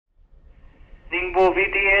Ningbo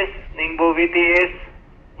VTS,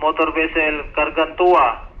 motor vessel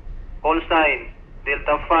Gargantua, call sign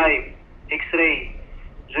Delta 5, X-ray,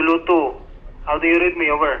 Zulu 2. How do you read me?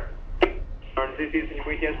 Over. This is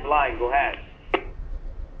VTS flying, go ahead.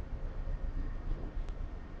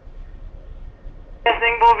 Yes,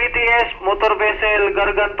 Ningbo VTS, motor vessel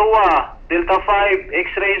Gargantua, Delta 5,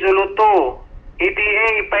 X-ray Zulu 2,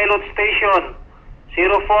 ETA pilot station,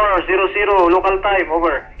 0400 local time,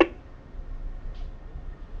 over.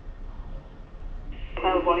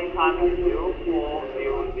 Boarding time is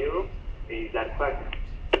 0400, is that correct?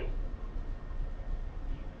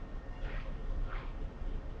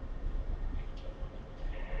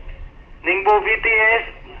 Ningbo VTS,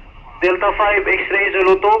 Delta 5, X-ray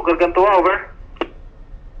Zulu 2, Gargantua, over.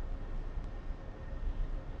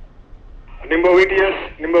 Nimbo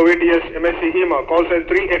VTS, MSC HEMA, call sign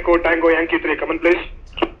 3 Echo Tango Yankee 3, come in please.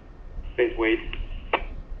 Please wait.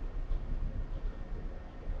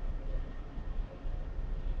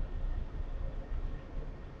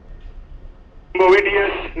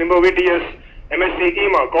 Nimbo VTS, MSC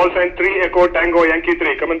HEMA, call sign 3 Echo Tango Yankee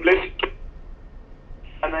 3, come in please.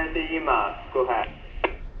 MSC EMA, go ahead.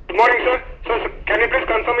 Good morning, sir. Sir, can you please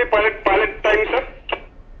confirm me pilot time, sir?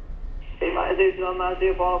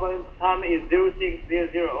 MSC following time is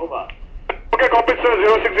 0600, over. Okay, copy, sir.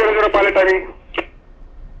 0600 pilot timing.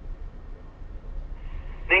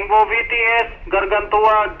 Ningbo VTS,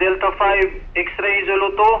 Gargantua, Delta 5, X-ray Zulu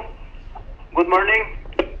 2. Good morning.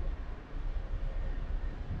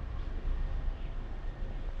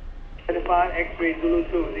 X-ray Zulu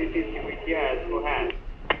 2, this is VTS, go ahead.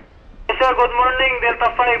 Yes, sir, good morning, Delta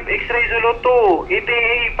 5, X-ray Zulu 2,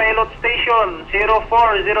 ETA pilot station,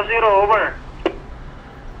 0400, over.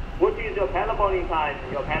 What is your pilot boarding time?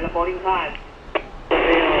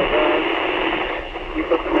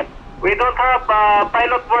 We don't have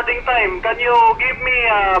pilot boarding time. Can you give me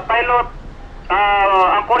pilot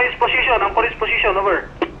anchorage position, over.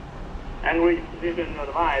 Anchorage position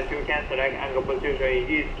advised, you can select anchor position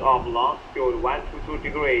east of longitude 122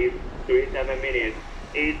 degrees, 37 minutes.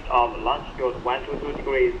 East of longitude 122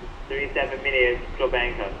 degrees, 37 minutes, drop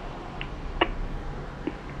anchor.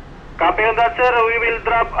 Copy on that, sir. We will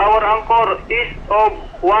drop our anchor east of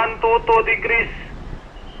 122 degrees,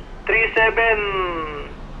 37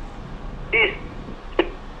 east.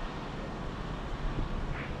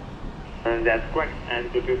 And that's correct.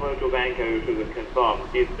 And to prefer to anchor, you should confirm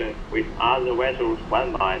distance with other vessels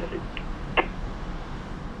 1 mile.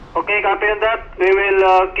 Okay, copy on that. We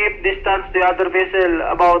will keep distance the other vessel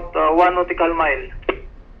about 1 nautical mile.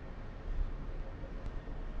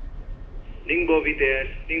 Ningbo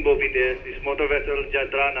VTS is motor vessel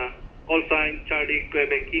Jadrana, call sign Charlie,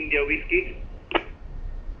 Quebec, India Whiskey.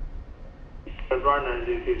 Runner,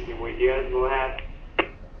 this is VTS, go ahead.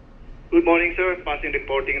 Good morning, sir. Passing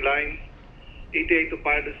reporting line. ETA to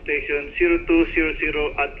pilot station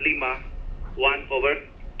 0200 at Lima, 1, over.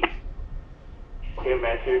 Okay,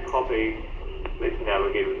 message copy. Please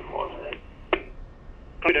navigate with caution.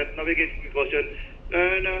 Copy that. Navigation with caution.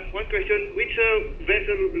 And one question, which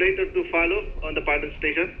vessel later to follow on the pilot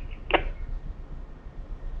station?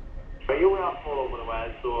 You will follow the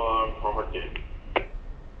vessel Porт Nantong.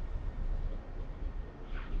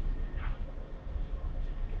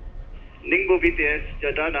 Ningbo VTS,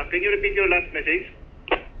 Jadrana. Can you repeat your last message?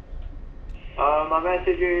 My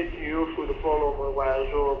message is you should follow the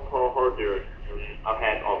vessel Porт Nantong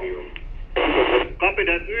ahead of you. Copy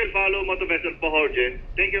that. We will follow motor vessel Pohorje.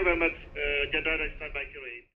 Thank you very much, Jadrana. Stand by,